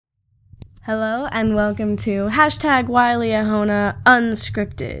Hello and welcome to #Liahona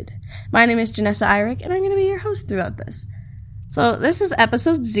Unscripted. My name is Jenessa and I'm going to be your host throughout this. So this is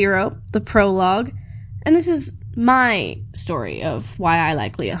episode 0, the prologue, and this is my story of why I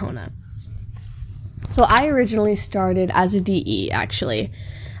like Liahona. So I originally started as a DE, actually.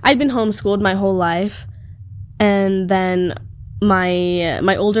 I'd been homeschooled my whole life, and then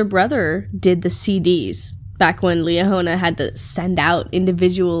my older brother did the CDs back when Liahona had to send out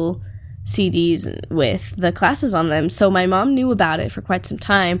individual CDs with the classes on them. So my mom knew about it for quite some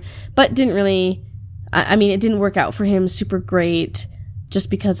time, but didn't really, it didn't work out for him super great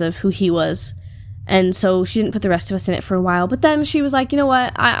just because of who he was. And so she didn't put the rest of us in it for a while. But then she was like, you know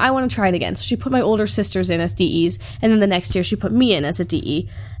what, I want to try it again. So she put my older sisters in as DEs, and then the next year she put me in as a DE.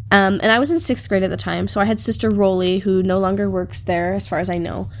 And I was in 6th grade at the time, so I had Sister Rolly, who no longer works there as far as I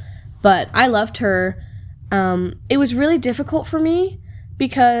know. But I loved her. It was really difficult for me,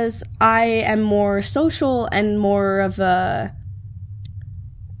 because I am more social and more of a,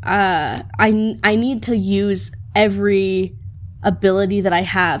 I need to use every ability that I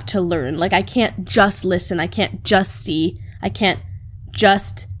have to learn. Like, I can't just listen, I can't just see, I can't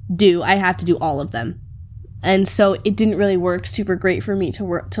just do, I have to do all of them. And so it didn't really work super great for me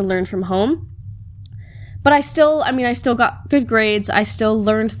to learn from home. But I still got good grades, I still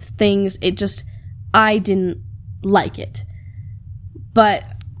learned things, I didn't like it. But,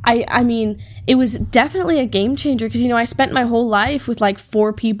 it was definitely a game changer, because, I spent my whole life with,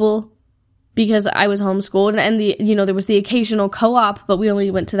 4 people, because I was homeschooled, and there was the occasional co-op, but we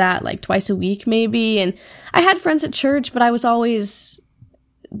only went to that, twice a week, maybe, and I had friends at church, but I was always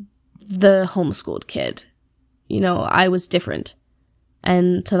the homeschooled kid. I was different,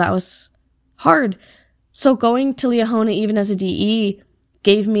 and so that was hard. So going to Liahona, even as a DE,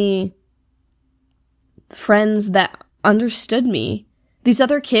 gave me friends that understood me. These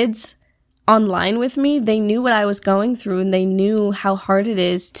other kids online with me, they knew what I was going through, and they knew how hard it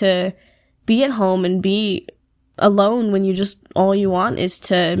is to be at home and be alone when all you want is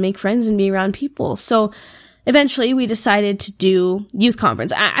to make friends and be around people. So eventually we decided to do youth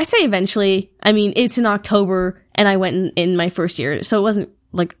conference. I say eventually, it's in October, and I went in my first year, so it wasn't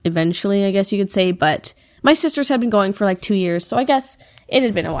eventually, I guess you could say, but my sisters had been going for 2 years, so I guess it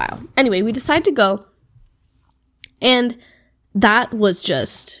had been a while. Anyway, we decided to go, and that was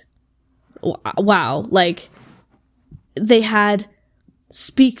just, wow. They had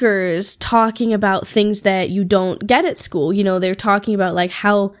speakers talking about things that you don't get at school. They're talking about,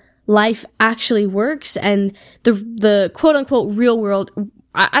 how life actually works, and the quote-unquote real world.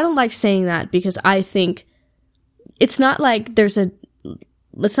 I don't like saying that, because I think it's not like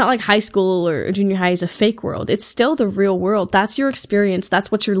it's not like high school or junior high is a fake world. It's still the real world. That's your experience.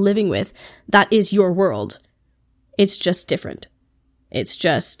 That's what you're living with. That is your world. It's just different. It's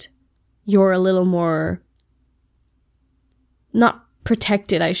just, you're a little more, not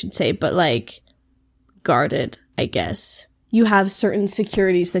protected, I should say, but guarded, I guess. You have certain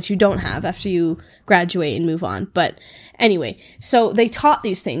securities that you don't have after you graduate and move on. But anyway, so they taught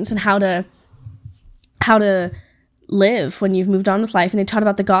these things and how to live when you've moved on with life, and they taught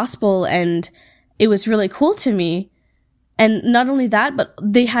about the gospel, and it was really cool to me. And not only that, but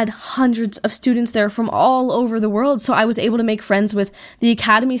they had hundreds of students there from all over the world. So I was able to make friends with the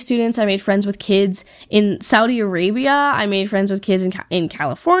academy students. I made friends with kids in Saudi Arabia. I made friends with kids in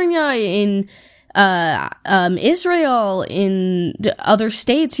California, in Israel, in other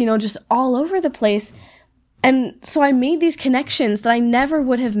states, just all over the place. And so I made these connections that I never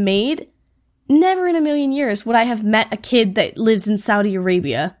would have made. Never in a million years would I have met a kid that lives in Saudi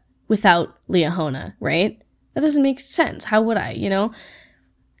Arabia without Liahona, right? That doesn't make sense. How would I,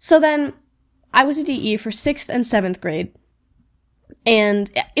 So then I was a DE for 6th and 7th grade. And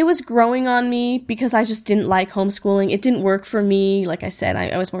it was growing on me, because I just didn't like homeschooling. It didn't work for me. Like I said,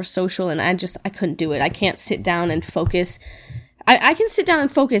 I was more social, and I couldn't do it. I can't sit down and focus. I can sit down and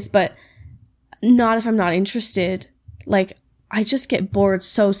focus, but not if I'm not interested. I just get bored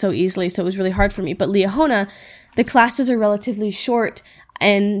so easily. So it was really hard for me. But Liahona, the classes are relatively short,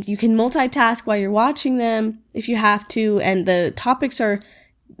 and you can multitask while you're watching them if you have to, and the topics are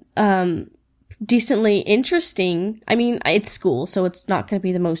decently interesting. It's school, so it's not going to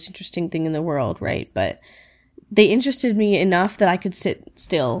be the most interesting thing in the world, right? But they interested me enough that I could sit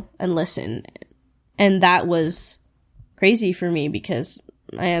still and listen, and that was crazy for me, because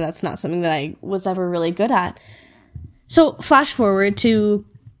that's not something that I was ever really good at. So flash forward to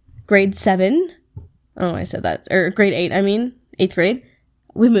grade 7. Oh, I said that. Or grade 8, 8th grade.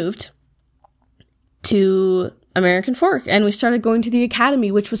 We moved to American Fork, and we started going to the academy,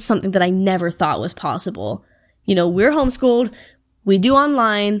 which was something that I never thought was possible. We're homeschooled, we do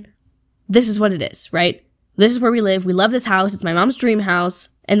online, this is what it is, right? This is where we live. We love this house. It's my mom's dream house.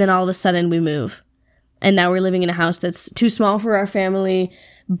 And then all of a sudden we move. And now we're living in a house that's too small for our family,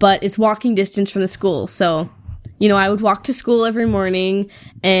 but it's walking distance from the school. So, you know, I would walk to school every morning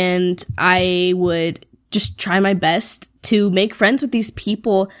and I would just try my best to make friends with these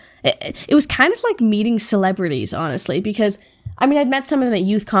people. It was kind of like meeting celebrities, honestly, because, I mean, I'd met some of them at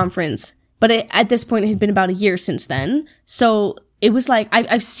youth conference, but at this point it had been about a year since then. So it was like,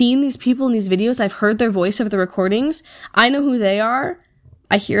 I've seen these people in these videos. I've heard their voice over the recordings. I know who they are.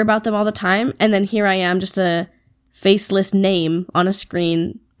 I hear about them all the time, and then here I am, just a faceless name on a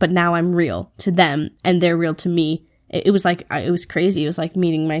screen, but now I'm real to them, and they're real to me. It was like, it was crazy. It was like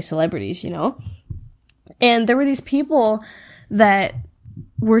meeting my celebrities, you know? And there were these people that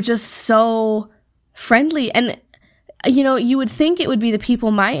were just so friendly, and, you know, you would think it would be the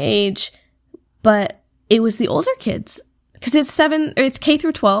people my age, but it was the older kids, because it's K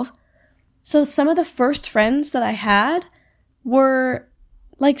through 12. So some of the first friends that I had were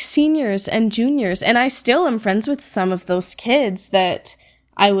like seniors and juniors, and I still am friends with some of those kids that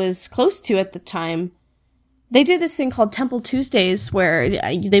I was close to at the time. They did this thing called Temple Tuesdays where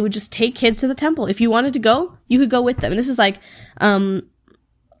they would just take kids to the temple. If you wanted to go, you could go with them. And this is like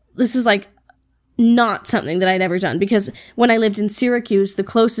not something that I'd ever done, because when I lived in Syracuse, the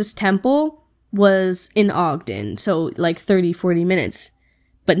closest temple was in Ogden, so like 30, 40 minutes.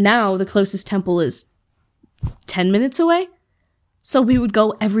 But now the closest temple is 10 minutes away. So we would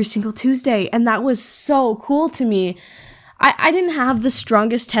go every single Tuesday, and that was so cool to me. I didn't have the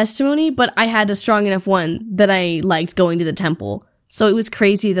strongest testimony, but I had a strong enough one that I liked going to the temple. So it was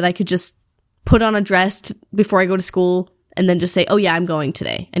crazy that I could just put on a dress before I go to school and then just say, oh yeah, I'm going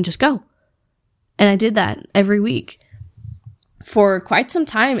today, and just go. And I did that every week for quite some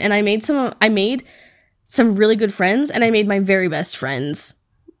time, and I made some really good friends, and I made my very best friends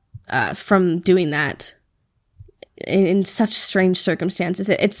from doing that. In such strange circumstances.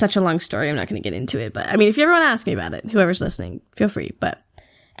 It's such a long story. I'm not going to get into it. But, I mean, if you ever want to ask me about it, whoever's listening, feel free. But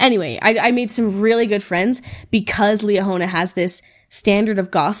anyway, I made some really good friends because Liahona has this standard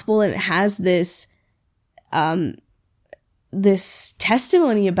of gospel, and it has this this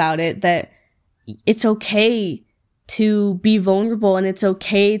testimony about it that it's okay to be vulnerable, and it's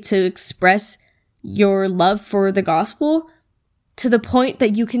okay to express your love for the gospel to the point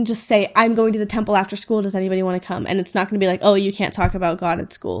that you can just say, I'm going to the temple after school. Does anybody want to come? And it's not going to be like, oh, you can't talk about God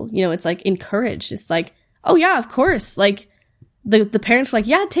at school. You know, it's like encouraged. It's like, oh yeah, of course. Like the parents were like,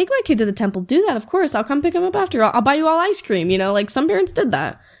 yeah, take my kid to the temple. Do that. Of course. I'll come pick him up after. I'll buy you all ice cream. You know, like some parents did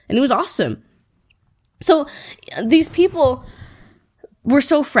that, and it was awesome. So these people were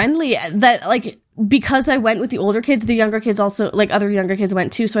so friendly that, like, because I went with the older kids, the younger kids also, like, other younger kids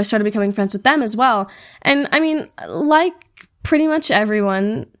went too. So I started becoming friends with them as well. And I mean, like, pretty much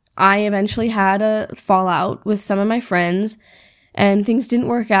everyone, I eventually had a fallout with some of my friends, and things didn't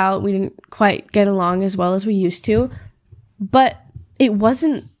work out. We didn't quite get along as well as we used to, but it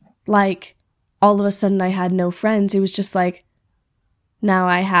wasn't like all of a sudden I had no friends. It was just like, now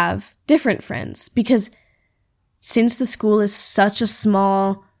I have different friends, because since the school is such a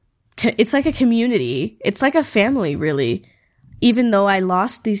small, it's like a community. It's like a family, really. Even though I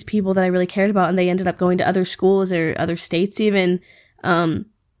lost these people that I really cared about, and they ended up going to other schools or other states even, I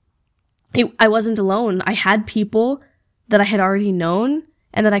wasn't alone. I had people that I had already known,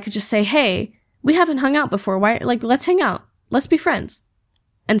 and that I could just say, hey, we haven't hung out before. Why? Like, let's hang out. Let's be friends.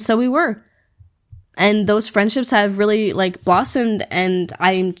 And so we were. And those friendships have really, like, blossomed, and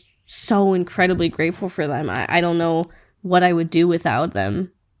I'm so incredibly grateful for them. I don't know what I would do without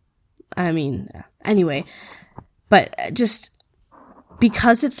them. I mean, anyway. But just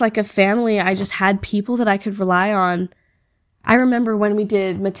because it's like a family, I just had people that I could rely on. I remember when we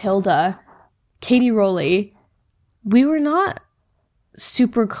did Matilda, Katie Rowley, we were not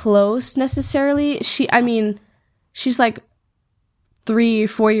super close necessarily. She's like 3 or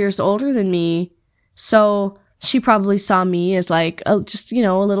 4 years older than me. So she probably saw me as like, just, you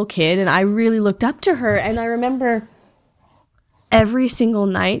know, a little kid. And I really looked up to her. And I remember every single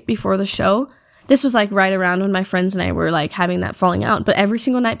night before the show, this was like right around when my friends and I were like having that falling out. But every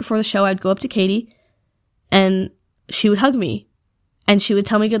single night before the show, I'd go up to Katie and she would hug me and she would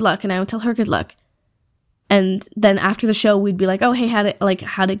tell me good luck and I would tell her good luck. And then after the show, we'd be like, oh, hey,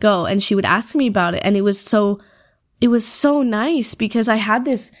 how'd it go? And she would ask me about it. And it was so nice because I had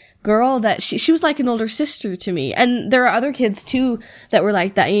this girl that she was like an older sister to me. And there are other kids too that were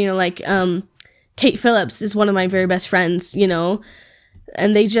like that, you know, like, Kate Phillips is one of my very best friends, you know,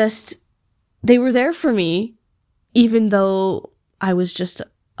 and they were there for me, even though I was just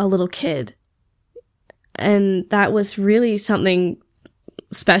a little kid. And that was really something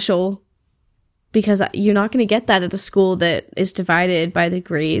special because you're not going to get that at a school that is divided by the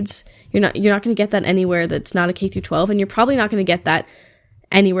grades. You're not going to get that anywhere that's not a K through 12, and you're probably not going to get that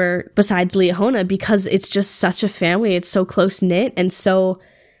anywhere besides Liahona, because it's just such a family. It's so close knit, and so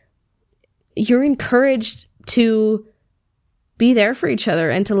you're encouraged to be there for each other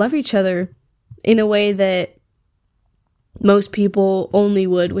and to love each other in a way that most people only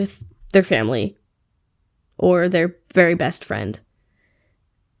would with their family or their very best friend.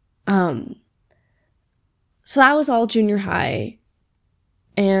 So that was all junior high,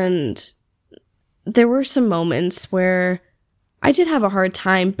 and there were some moments where I did have a hard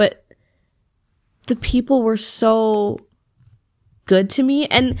time, but the people were so good to me.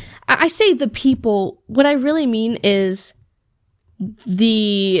 And I say the people, what I really mean is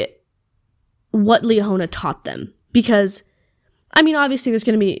what Liahona taught them. Because, I mean, obviously there's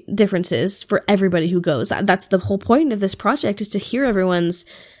going to be differences for everybody who goes. That's the whole point of this project, is to hear everyone's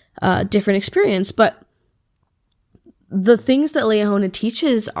different experience. But the things that Liahona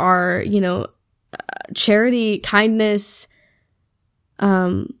teaches are, charity, kindness,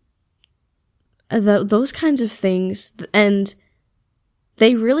 those kinds of things. And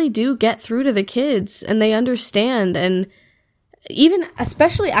they really do get through to the kids, and they understand. And even,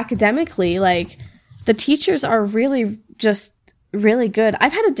 especially academically, like, the teachers are really just really good.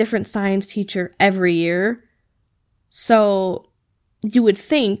 I've had a different science teacher every year, so you would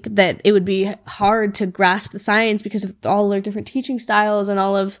think that it would be hard to grasp the science because of all their different teaching styles and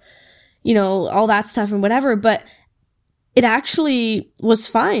all of, all that stuff and whatever, but it actually was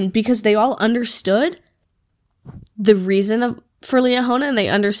fine because they all understood the reason for Liahona, and they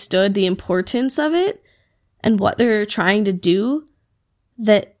understood the importance of it and what they're trying to do,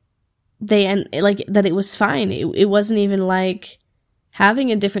 that it was fine. It wasn't even like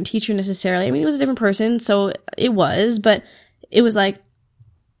having a different teacher necessarily. I mean, it was a different person, so it was, but it was like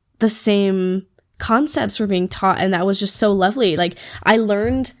the same concepts were being taught, and that was just so lovely. Like, I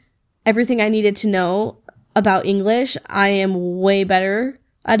learned everything I needed to know about English. I am way better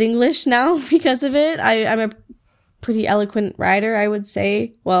at English now because of it. I'm a pretty eloquent writer, I would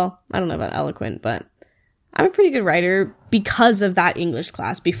say. Well, I don't know about eloquent, but I'm a pretty good writer because of that English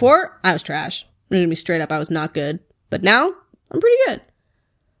class. Before, I was trash. I'm gonna be straight up, I was not good. But now, I'm pretty good.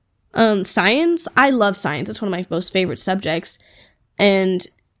 Science, I love science. It's one of my most favorite subjects. And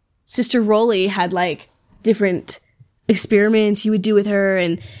Sister Rolly had, like, different experiments you would do with her.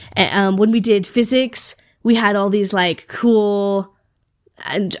 And when we did physics, we had all these, like, cool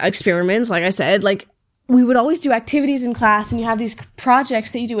experiments, like I said. Like, we would always do activities in class, and you have these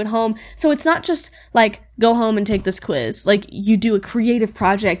projects that you do at home. So it's not just, like, go home and take this quiz. Like, you do a creative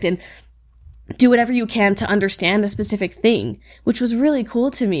project and do whatever you can to understand a specific thing, which was really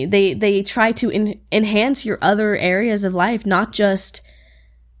cool to me. They try to enhance your other areas of life, not just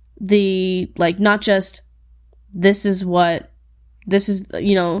this is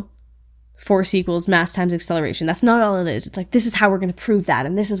force equals mass times acceleration. That's not all it is. It's like, this is how we're going to prove that,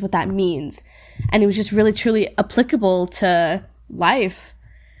 and this is what that means. And it was just really, truly applicable to life.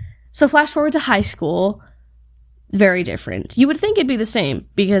 So flash forward to high school, very different. You would think it'd be the same,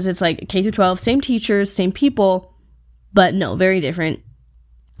 because it's like K through 12, same teachers, same people, but no, very different.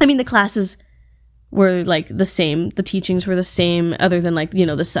 I mean, the classes were, like, the same. The teachings were the same, other than, like,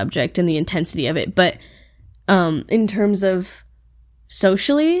 the subject and the intensity of it. But in terms of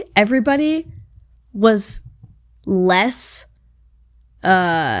socially, everybody was less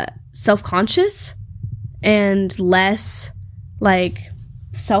self-conscious and less, like,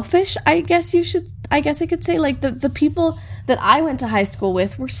 selfish, I guess I could say. Like, the people that I went to high school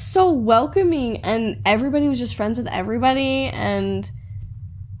with were so welcoming, and everybody was just friends with everybody. And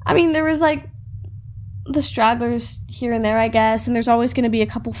I mean, there was, like, the stragglers here and there, I guess, and there's always going to be a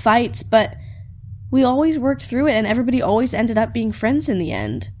couple fights, but we always worked through it, and everybody always ended up being friends in the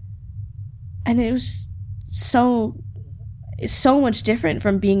end. And it was so much different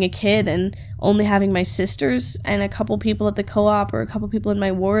from being a kid and only having my sisters and a couple people at the co-op or a couple people in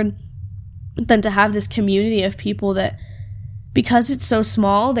my ward, than to have this community of people that, because it's so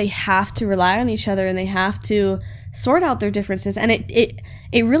small, they have to rely on each other, and they have to sort out their differences. And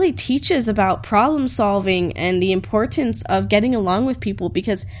it really teaches about problem solving and the importance of getting along with people,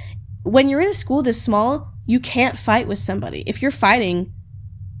 because when you're in a school this small, you can't fight with somebody. If you're fighting,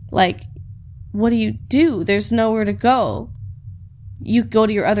 like, what do? There's nowhere to go. You go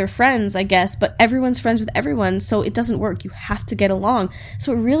to your other friends, I guess, but everyone's friends with everyone, so it doesn't work. You have to get along.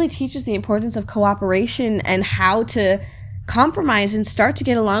 So it really teaches the importance of cooperation and how to compromise and start to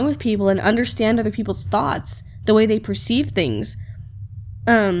get along with people and understand other people's thoughts, the way they perceive things.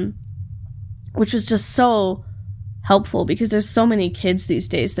 Which was just so helpful, because there's so many kids these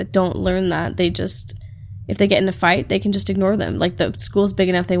days that don't learn that. They just, if they get in a fight, they can just ignore them. Like, the school's big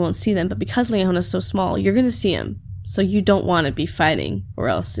enough, they won't see them. But because Liahona is so small, you're going to see them. So you don't want to be fighting, or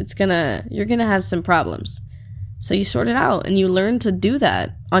else you're going to have some problems. So you sort it out, and you learn to do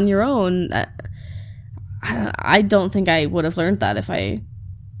that on your own. I don't think I would have learned that if I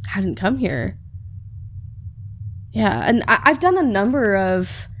hadn't come here. Yeah, and I've done a number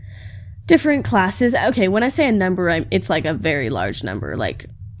of different classes. Okay, when I say a number, it's like a very large number. Like,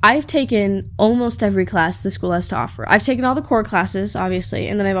 I've taken almost every class the school has to offer. I've taken all the core classes, obviously,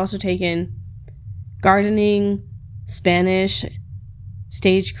 and then I've also taken gardening, Spanish,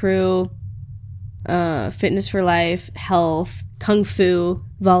 stage crew, fitness for life, health, kung fu,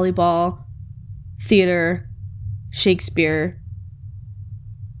 volleyball, theater, Shakespeare.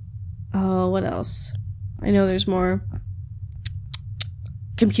 Oh, what else? I know there's more.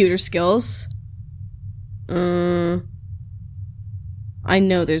 Computer skills. I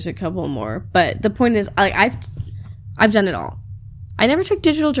know there's a couple more, but the point is, I've done it all. I never took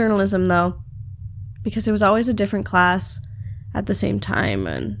digital journalism though, because it was always a different class at the same time,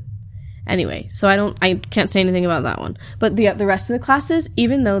 and anyway, so I can't say anything about that one. But the rest of the classes,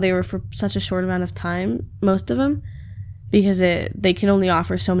 even though they were for such a short amount of time, most of them, because they can only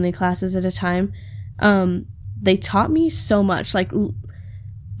offer so many classes at a time, they taught me so much. Like,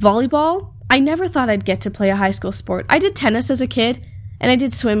 volleyball, I never thought I'd get to play a high school sport. I did tennis as a kid, and I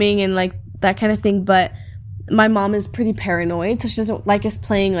did swimming and like that kind of thing, but my mom is pretty paranoid, so she doesn't like us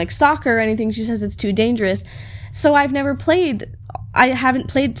playing like soccer or anything. She says it's too dangerous. So I haven't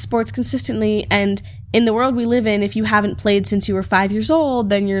played sports consistently, and in the world we live in, if you haven't played since you were 5 years old,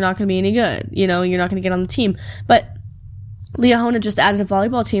 then you're not going to be any good. You know, you're not going to get on the team. But Liahona just added a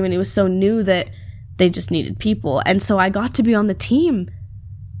volleyball team, and it was so new that they just needed people. And so I got to be on the team.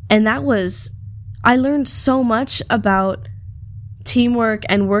 And I learned so much about teamwork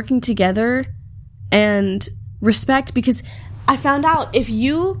and working together and respect, because I found out if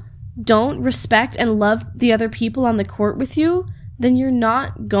you don't respect and love the other people on the court with you, then you're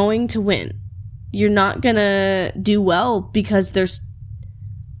not going to win. You're not going to do well, because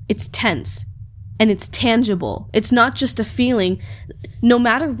it's tense and it's tangible. It's not just a feeling. No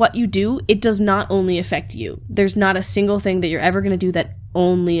matter what you do, it does not only affect you. There's not a single thing that you're ever going to do that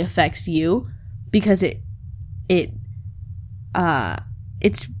only affects you, because it's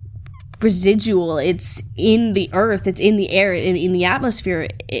residual. It's in the earth, it's in the air, in the atmosphere.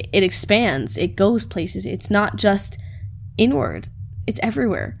 It expands, it goes places. It's not just inward, it's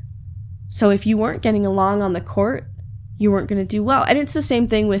everywhere. So if you weren't getting along on the court, you weren't going to do well. And it's the same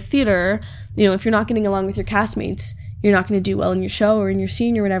thing with theater. You know, if you're not getting along with your castmates, you're not going to do well in your show or in your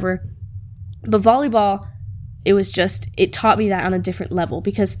scene or whatever. But volleyball, it taught me that on a different level,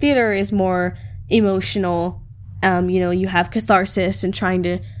 because theater is more emotional. You have catharsis and trying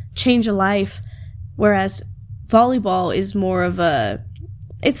to change a life, whereas volleyball is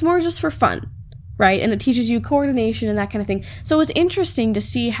it's more just for fun, right? And it teaches you coordination and that kind of thing. So it was interesting to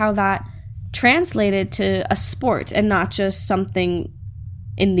see how that translated to a sport and not just something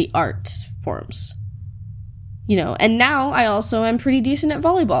in the art forms. And now I also am pretty decent at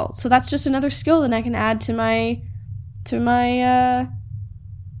volleyball. So that's just another skill that I can add to my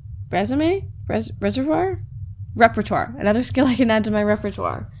repertoire. Another skill I can add to my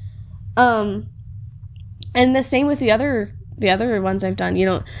repertoire. And the same with the other ones I've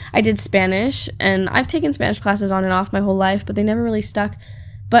done. I did Spanish, and I've taken Spanish classes on and off my whole life, but they never really stuck.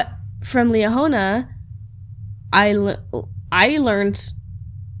 But from Liahona, I learned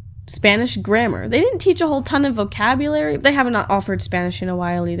Spanish grammar. They didn't teach a whole ton of vocabulary. They have not offered Spanish in a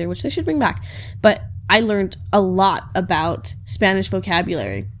while either, which they should bring back. But I learned a lot about Spanish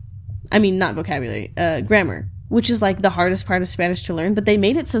vocabulary. I mean, not vocabulary, grammar, which is like the hardest part of Spanish to learn. But they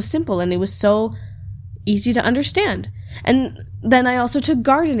made it so simple, and it was so easy to understand. And then I also took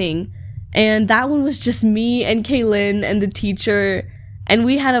gardening, and that one was just me and Kaylin and the teacher. And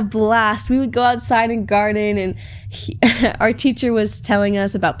we had a blast. We would go outside and garden, and our teacher was telling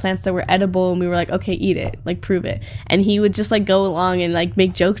us about plants that were edible, and we were like, okay, eat it, like prove it. And he would just like go along and like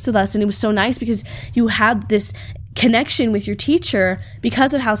make jokes with us, and it was so nice because you had this connection with your teacher.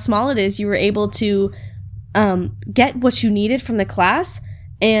 Because of how small it is, you were able to get what you needed from the class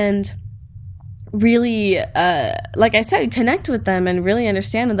and really, like I said, connect with them and really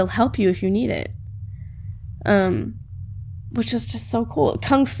understand, and they'll help you if you need it. Which was just so cool.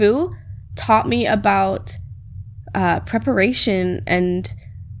 Kung Fu taught me about preparation and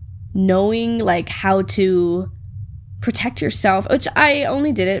knowing like how to protect yourself, which I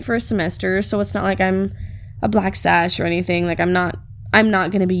only did it for a semester, so it's not like I'm a black sash or anything. Like I'm not I'm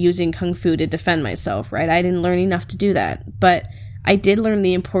not going to be using Kung Fu to defend myself, right? I didn't learn enough to do that. But I did learn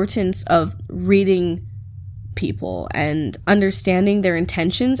the importance of reading people and understanding their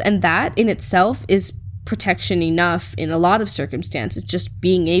intentions. And that in itself is protection enough in a lot of circumstances, just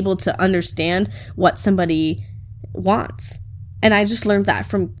being able to understand what somebody wants. And I just learned that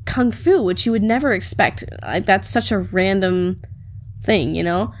from Kung Fu, which you would never expect. That's such a random thing, you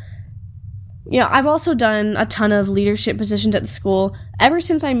know? I've also done a ton of leadership positions at the school ever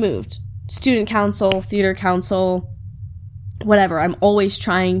since I moved. Student council, theater council, whatever. I'm always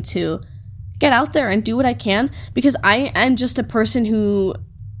trying to get out there and do what I can, because I am just a person who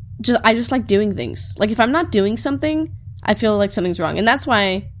I just like doing things. Like, if I'm not doing something, I feel like something's wrong. And that's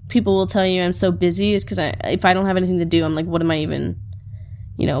why people will tell you I'm so busy, is because if I don't have anything to do, I'm like, what am I even,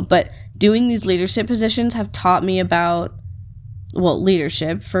 but doing these leadership positions have taught me about, well,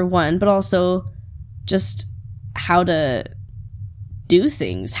 leadership for one, but also just how to do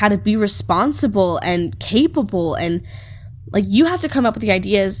things, how to be responsible and capable, and like, you have to come up with the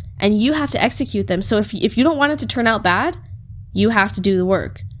ideas and you have to execute them. So if you don't want it to turn out bad, you have to do the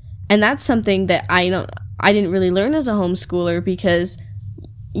work. And that's something that I didn't really learn as a homeschooler, because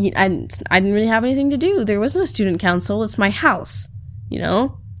I didn't really have anything to do. There was no student council. It's my house.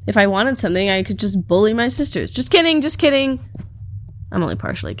 If I wanted something, I could just bully my sisters. Just kidding. I'm only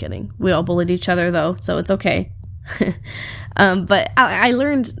partially kidding. We all bullied each other, though, so it's okay. But I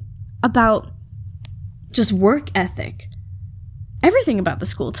learned about just work ethic. Everything about the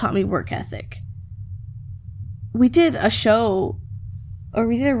school taught me work ethic. We did a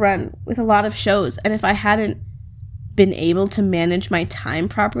run with a lot of shows, and if I hadn't been able to manage my time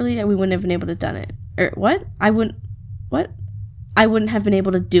properly, we wouldn't have been able to done it. I wouldn't have been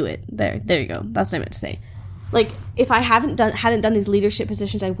able to do it. There you go. That's what I meant to say. Like, if I hadn't done these leadership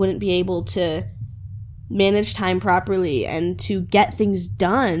positions, I wouldn't be able to manage time properly and to get things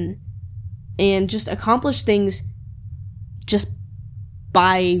done and just accomplish things just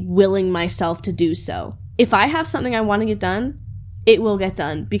by willing myself to do so. If I have something I want to get done, it will get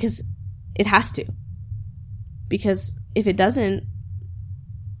done, because it has to. Because if it doesn't,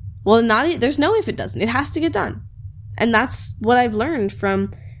 well, there's no if it doesn't. It has to get done. And that's what I've learned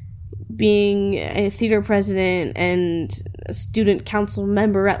from being a theater president and a student council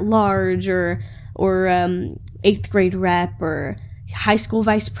member at large, or 8th grade rep, or high school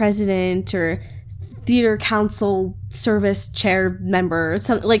vice president, or theater council service chair member, or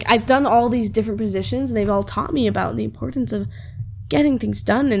something. Like, I've done all these different positions, and they've all taught me about the importance of getting things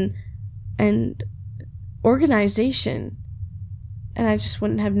done and organization. And I just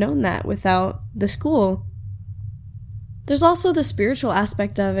wouldn't have known that without the school. There's also the spiritual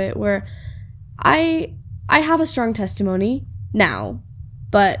aspect of it, where I have a strong testimony now,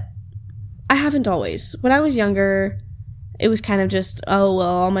 but I haven't always. When I was younger, it was kind of just, oh, well,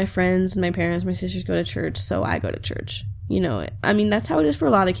 all my friends and my parents, my sisters go to church, so I go to church. I mean, that's how it is for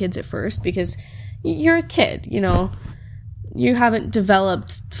a lot of kids at first, because you're a kid, you haven't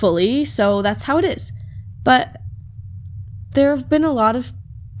developed fully, so that's how it is. But there have been a lot of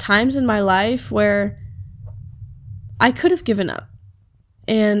times in my life where I could have given up,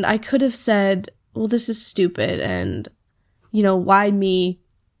 and I could have said, well, this is stupid, and, why me?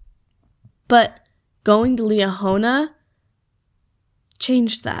 But going to Liahona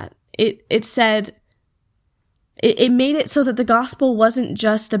changed that. It said, it made it so that the gospel wasn't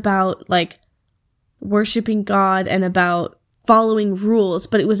just about, like, worshiping God and about following rules,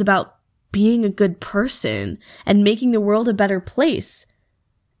 but it was about being a good person and making the world a better place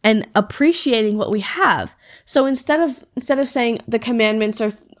and appreciating what we have. So instead of saying the commandments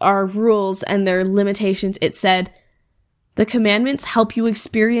are rules and their limitations, it said the commandments help you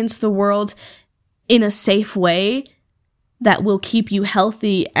experience the world in a safe way that will keep you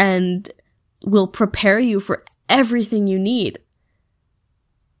healthy and will prepare you for everything you need.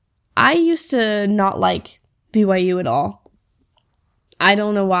 I used to not like BYU at all. I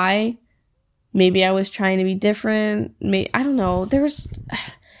don't know why. Maybe I was trying to be different. I don't know. There was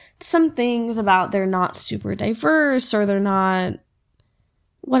some things about they're not super diverse, or they're not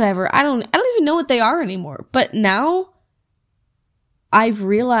whatever. I don't even know what they are anymore. But now I've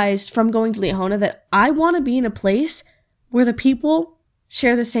realized from going to Liahona that I want to be in a place where the people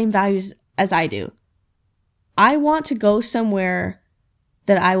share the same values as I do. I want to go somewhere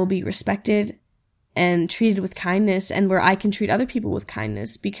that I will be respected and treated with kindness, and where I can treat other people with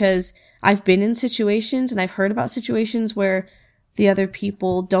kindness, because I've been in situations and I've heard about situations where the other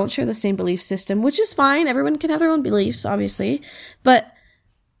people don't share the same belief system, which is fine. Everyone can have their own beliefs, obviously, but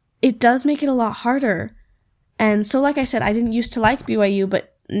it does make it a lot harder. And so, like I said, I didn't used to like BYU,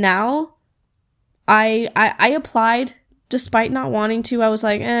 but now I applied despite not wanting to, I was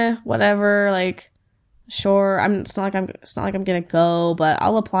like, whatever, like, sure, it's not like I'm gonna go, but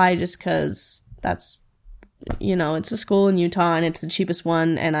I'll apply just because that's, it's a school in Utah and it's the cheapest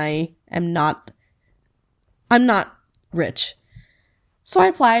one, and I'm not rich. So I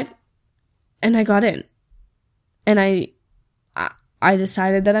applied and I got in, and I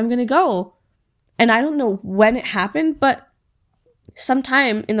decided that I'm gonna go. And I don't know when it happened, but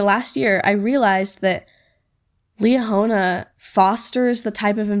sometime in the last year, I realized that Liahona fosters the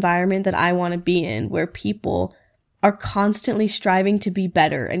type of environment that I want to be in, where people are constantly striving to be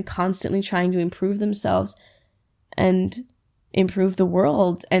better and constantly trying to improve themselves and improve the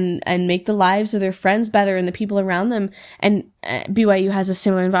world and make the lives of their friends better and the people around them. And BYU has a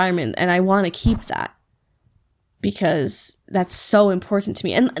similar environment, and I want to keep that because that's so important to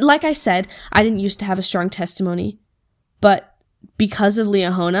me. And like I said, I didn't used to have a strong testimony, but because of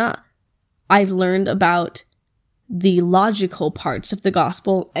Liahona, I've learned about the logical parts of the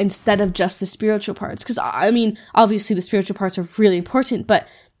gospel instead of just the spiritual parts. Because, obviously the spiritual parts are really important, but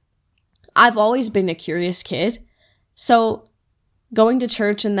I've always been a curious kid. So going to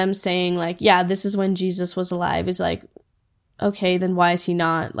church and them saying, like, yeah, this is when Jesus was alive is like, okay, then why is he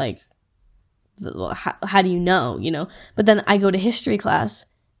not? Like, how do you know? But then I go to history class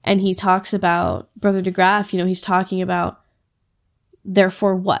and he talks about Brother DeGraff, he's talking about,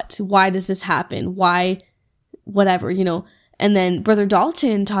 therefore what? Why does this happen? Why, whatever, and then Brother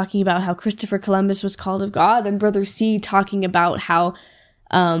Dalton talking about how Christopher Columbus was called of God, and Brother C talking about how,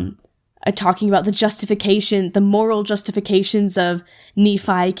 talking about the moral justifications of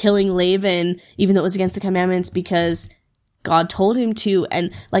Nephi killing Laban, even though it was against the commandments because God told him to,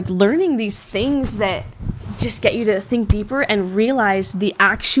 and like learning these things that just get you to think deeper and realize the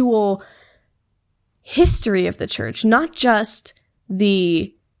actual history of the church, not just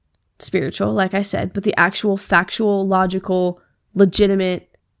the spiritual, like I said, but the actual factual, logical,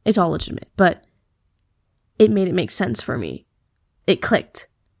 legitimate. It's all legitimate, but it made it make sense for me. It clicked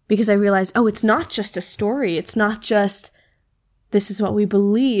because I realized, it's not just a story. It's not just, this is what we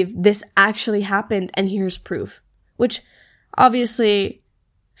believe. This actually happened, and here's proof. Which, obviously,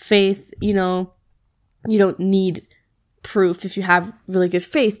 faith, you don't need proof if you have really good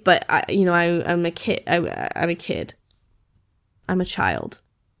faith, but I'm a kid. I'm a kid. I'm a child.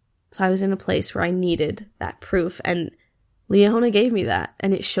 So I was in a place where I needed that proof, and Liahona gave me that,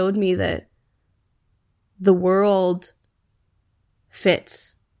 and it showed me that the world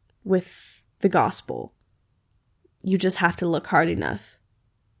fits with the gospel. You just have to look hard enough.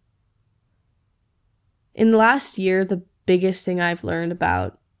 In the last year, the biggest thing I've learned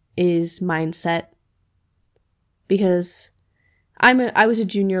about is mindset, because I was a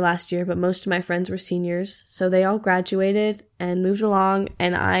junior last year, but most of my friends were seniors, so they all graduated and moved along,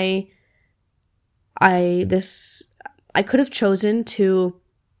 and I could have chosen to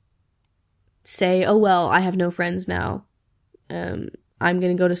say, oh well, I have no friends now. I'm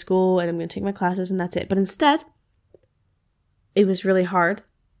going to go to school and I'm going to take my classes and that's it. But instead, it was really hard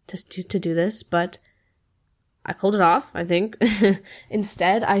to do this, but I pulled it off, I think.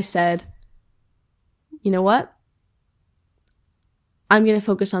 Instead, I said, you know what? I'm going to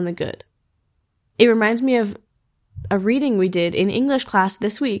focus on the good. It reminds me of a reading we did in English class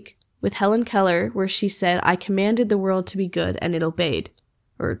this week with Helen Keller, where she said, I commanded the world to be good and it obeyed,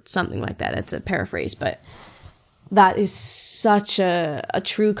 or something like that. It's a paraphrase, but that is such a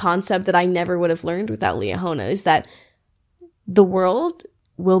true concept that I never would have learned without Liahona, is that the world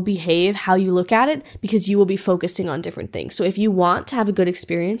will behave how you look at it because you will be focusing on different things. So if you want to have a good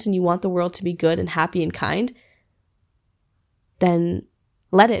experience and you want the world to be good and happy and kind, then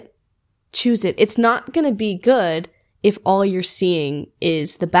let it. Choose it. It's not going to be good if all you're seeing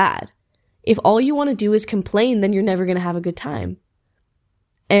is the bad. If all you want to do is complain, then you're never going to have a good time.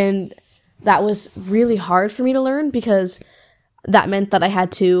 And that was really hard for me to learn because that meant that I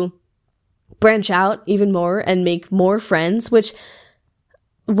had to branch out even more and make more friends, which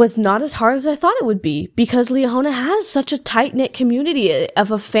was not as hard as I thought it would be because Liahona has such a tight-knit community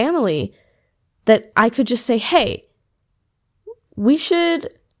of a family that I could just say, hey, we should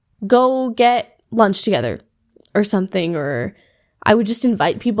go get lunch together or something, or I would just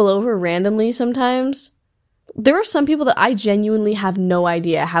invite people over randomly sometimes. There are some people that I genuinely have no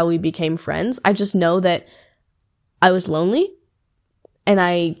idea how we became friends. I just know that I was lonely and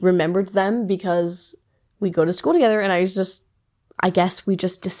I remembered them because we go to school together, and I guess we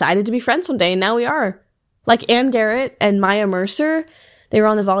just decided to be friends one day, and now we are. Like Ann Garrett and Maya Mercer, they were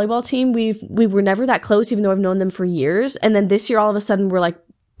on the volleyball team. We were never that close, even though I've known them for years. And then this year, all of a sudden, we're like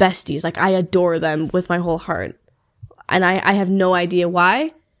besties. Like, I adore them with my whole heart. And I have no idea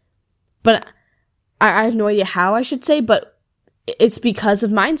why. But I have no idea how I should say, but it's because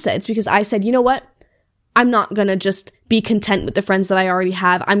of mindset. It's because I said, you know what? I'm not going to just be content with the friends that I already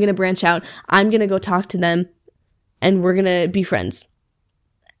have. I'm going to branch out. I'm going to go talk to them and we're going to be friends.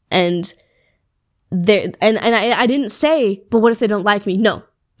 And I didn't say, but what if they don't like me? No,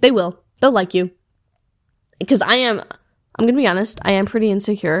 they will. They'll like you. Because I'm going to be honest, I am pretty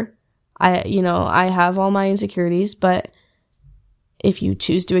insecure. I have all my insecurities, but if you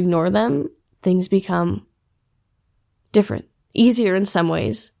choose to ignore them, things become different. Easier in some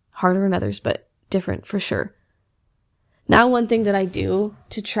ways, harder in others, but different for sure. Now, one thing that I do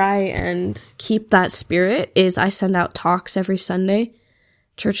to try and keep that spirit is I send out talks every Sunday,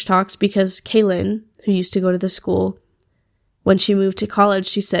 church talks, because Kaylin, who used to go to the school, when she moved to college,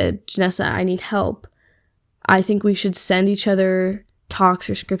 she said, Jenessa, I need help. I think we should send each other talks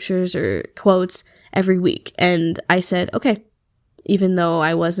or scriptures or quotes every week. And I said, okay, even though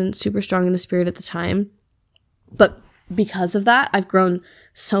I wasn't super strong in the spirit at the time. But because of that, I've grown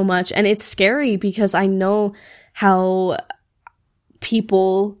so much. And it's scary because I know how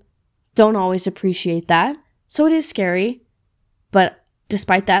people don't always appreciate that. So it is scary. But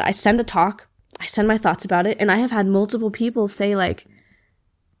despite that, I send a talk. I send my thoughts about it. And I have had multiple people say, like,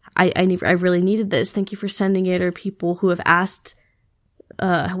 I really needed this. Thank you for sending it. Or people who have asked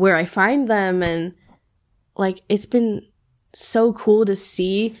where I find them. And, like, it's been so cool to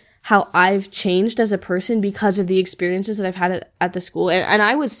see how I've changed as a person because of the experiences that I've had at the school. And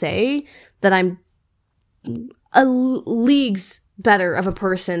I would say that I'm leagues better of a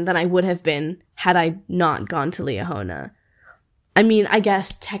person than I would have been had I not gone to Liahona. I mean, I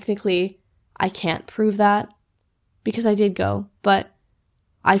guess technically I can't prove that because I did go, but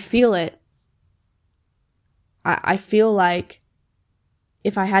I feel it. I feel like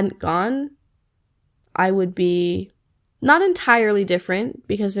if I hadn't gone, I would be not entirely different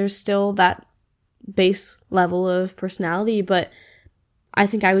because there's still that base level of personality, but I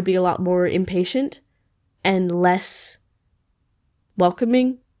think I would be a lot more impatient and less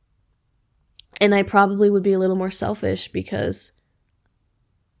welcoming. And I probably would be a little more selfish because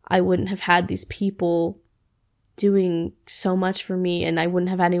I wouldn't have had these people doing so much for me, and I wouldn't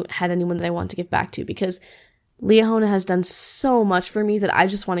have had anyone that I want to give back to, because Liahona has done so much for me that I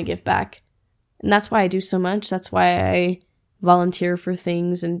just want to give back. And that's why I do so much. That's why I volunteer for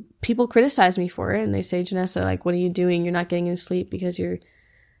things, and people criticize me for it, and they say, Jenessa, like, what are you doing? You're not getting any sleep because you're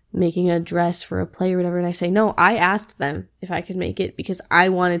making a dress for a play or whatever. And I say, no, I asked them if I could make it because I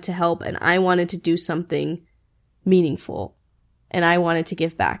wanted to help and I wanted to do something meaningful and I wanted to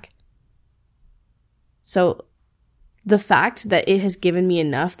give back. So the fact that it has given me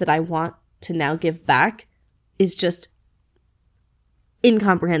enough that I want to now give back is just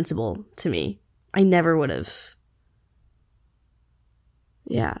incomprehensible to me. I never would have.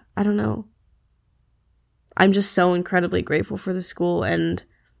 Yeah, I don't know. I'm just so incredibly grateful for the school, and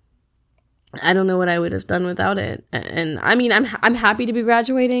I don't know what I would have done without it. And I mean, I'm happy to be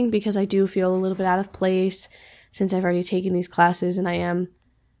graduating because I do feel a little bit out of place since I've already taken these classes and I am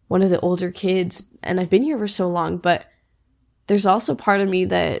one of the older kids and I've been here for so long. But there's also part of me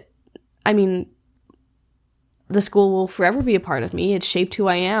that, I mean, the school will forever be a part of me. It's shaped who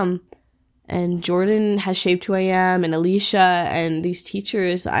I am. And Jordan has shaped who I am, and Alicia and these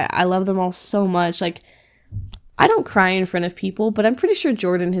teachers. I love them all so much. Like, I don't cry in front of people, but I'm pretty sure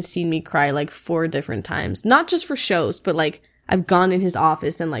Jordan has seen me cry like 4 different times. Not just for shows, but like I've gone in his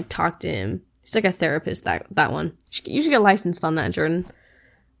office and like talked to him. He's like a therapist, that one. You should get licensed on that, Jordan.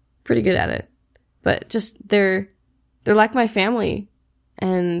 Pretty good at it. But just they're like my family,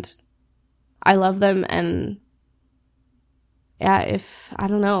 and I love them. And yeah, I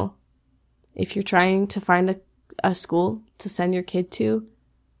don't know, if you're trying to find a school to send your kid to,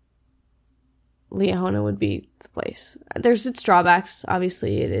 Liahona would be the place. There's its drawbacks,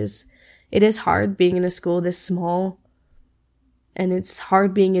 obviously. It is hard being in a school this small, and it's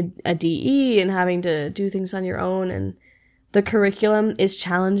hard being a DE and having to do things on your own, and the curriculum is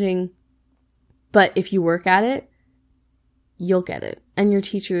challenging, but if you work at it, you'll get it. And the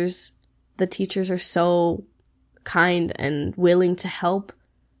teachers are so kind and willing to help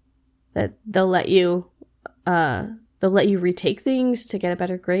that they'll let you retake things to get a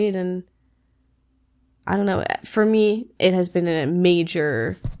better grade. And I don't know, for me, it has been a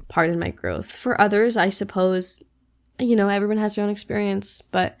major part in my growth. For others, I suppose, everyone has their own experience,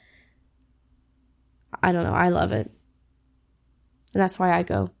 but I don't know, I love it. And that's why I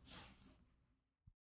go.